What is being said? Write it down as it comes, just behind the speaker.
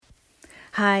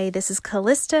Hi, this is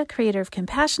Callista, creator of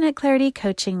Compassionate Clarity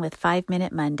Coaching with 5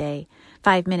 Minute Monday.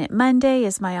 5 Minute Monday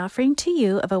is my offering to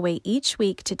you of a way each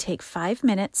week to take 5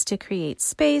 minutes to create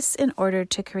space in order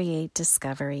to create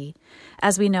discovery.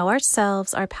 As we know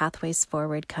ourselves, our pathways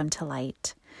forward come to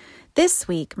light. This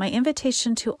week, my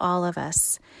invitation to all of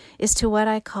us is to what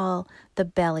I call the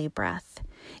belly breath.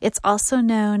 It's also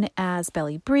known as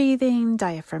belly breathing,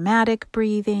 diaphragmatic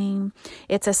breathing.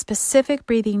 It's a specific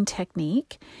breathing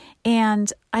technique,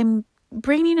 and I'm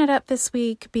bringing it up this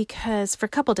week because for a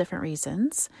couple different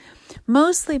reasons.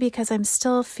 Mostly because I'm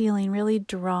still feeling really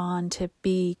drawn to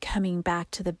be coming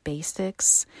back to the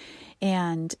basics.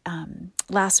 And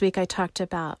last week I talked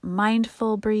about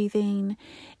mindful breathing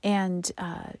and,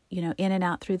 in and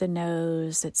out through the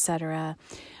nose, etc.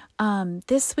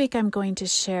 This week I'm going to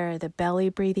share the belly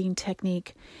breathing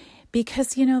technique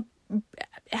because,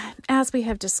 as we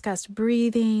have discussed,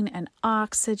 breathing and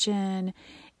oxygen,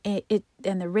 it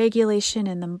and the regulation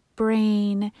in the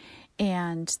brain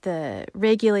and the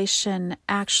regulation,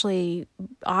 actually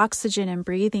oxygen and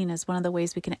breathing is one of the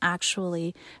ways we can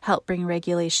actually help bring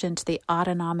regulation to the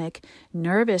autonomic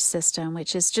nervous system,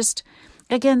 which is just,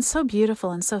 again, so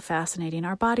beautiful and so fascinating.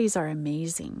 Our bodies are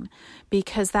amazing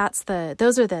because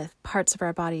those are the parts of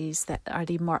our bodies that are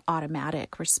the more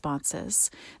automatic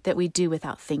responses that we do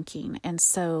without thinking. And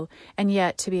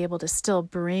yet to be able to still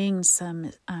bring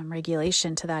some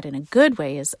regulation to that in a good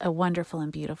way is a wonderful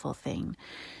and beautiful thing.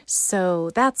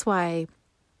 So that's why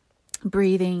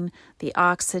breathing, the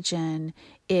oxygen,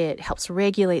 it helps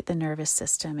regulate the nervous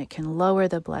system. It can lower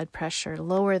the blood pressure,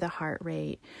 lower the heart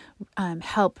rate,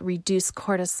 help reduce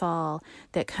cortisol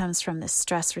that comes from the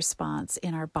stress response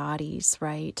in our bodies,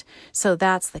 right? So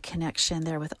that's the connection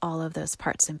there with all of those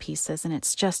parts and pieces, and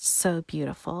it's just so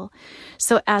beautiful.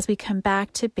 So as we come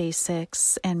back to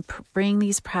basics and bring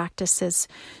these practices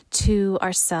to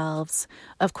ourselves,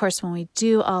 of course, when we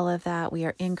do all of that, we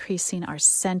are increasing our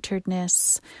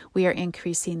centeredness, we are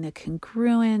increasing the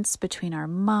congruence between our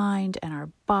mind and our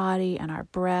body and our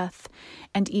breath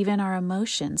and even our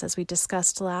emotions. As we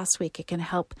discussed last week, it can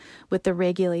help with the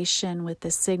regulation, with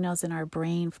the signals in our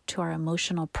brain to our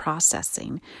emotional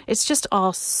processing. It's just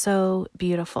all so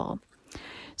beautiful.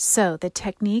 So the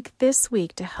technique this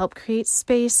week to help create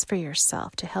space for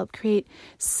yourself, to help create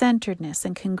centeredness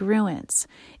and congruence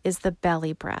is the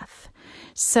belly breath.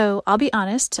 So I'll be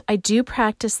honest, I do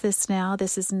practice this now.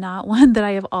 This is not one that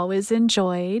I have always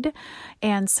enjoyed.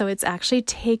 And so it's actually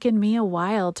taken me a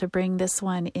while to bring this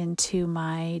one into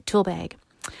my tool bag.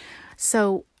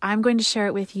 So I'm going to share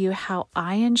it with you how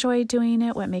I enjoy doing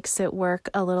it, what makes it work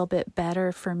a little bit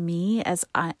better for me as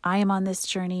I am on this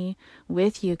journey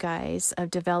with you guys of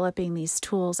developing these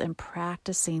tools and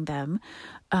practicing them,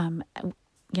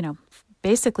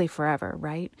 basically forever,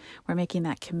 right? We're making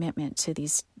that commitment to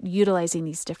utilizing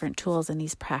these different tools and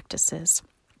these practices.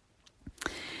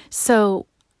 So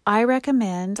I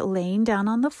recommend laying down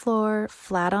on the floor,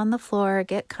 flat on the floor,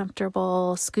 get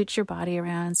comfortable, scoot your body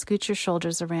around, scoot your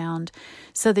shoulders around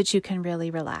so that you can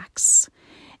really relax.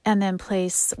 And then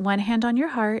place one hand on your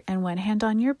heart and one hand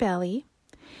on your belly.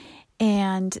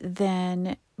 And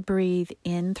then breathe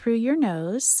in through your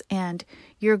nose. And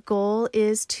your goal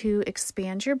is to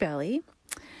expand your belly.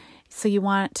 So you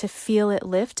want to feel it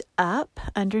lift up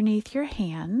underneath your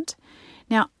hand.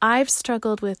 Now, I've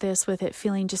struggled with it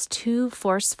feeling just too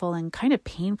forceful and kind of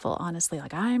painful, honestly.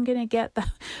 Like, I'm going to get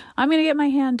my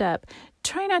hand up.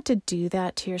 Try not to do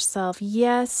that to yourself.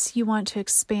 Yes, you want to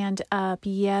expand up.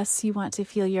 Yes, you want to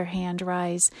feel your hand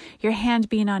rise. Your hand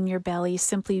being on your belly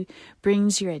simply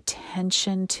brings your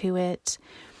attention to it.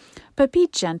 But be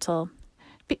gentle.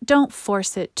 Don't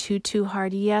force it too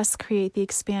hard. Yes, create the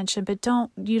expansion, but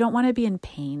you don't want to be in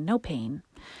pain. No pain.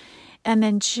 And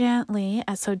then gently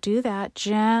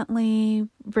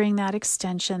bring that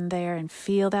extension there and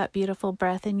feel that beautiful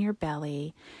breath in your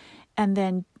belly. And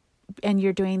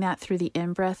you're doing that through the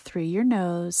in-breath through your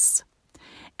nose.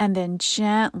 And then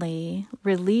gently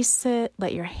release it.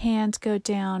 Let your hand go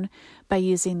down by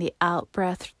using the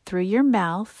out-breath through your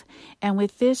mouth. And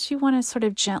with this, you want to sort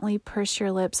of gently purse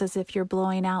your lips as if you're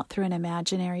blowing out through an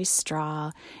imaginary straw.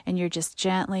 And you're just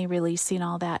gently releasing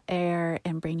all that air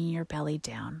and bringing your belly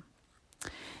down.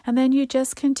 And then you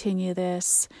just continue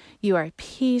this. You are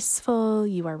peaceful,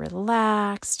 you are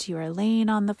relaxed, you are laying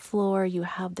on the floor, you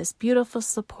have this beautiful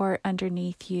support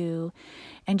underneath you,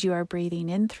 and you are breathing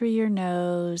in through your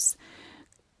nose,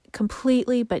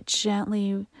 completely but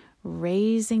gently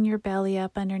raising your belly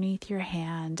up underneath your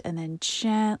hand, and then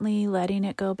gently letting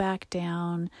it go back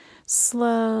down,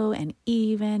 slow and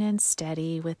even and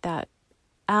steady with that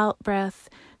out breath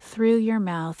through your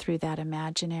mouth, through that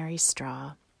imaginary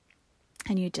straw.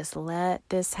 And you just let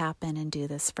this happen and do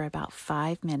this for about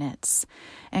 5 minutes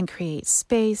and create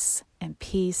space and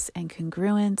peace and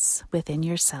congruence within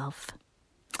yourself.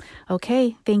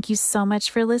 Okay, thank you so much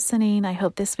for listening. I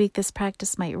hope this week this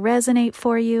practice might resonate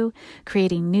for you,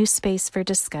 creating new space for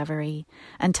discovery.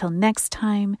 Until next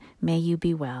time, may you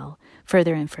be well.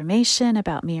 Further information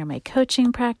about me or my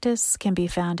coaching practice can be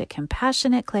found at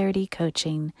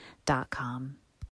CompassionateClarityCoaching.com.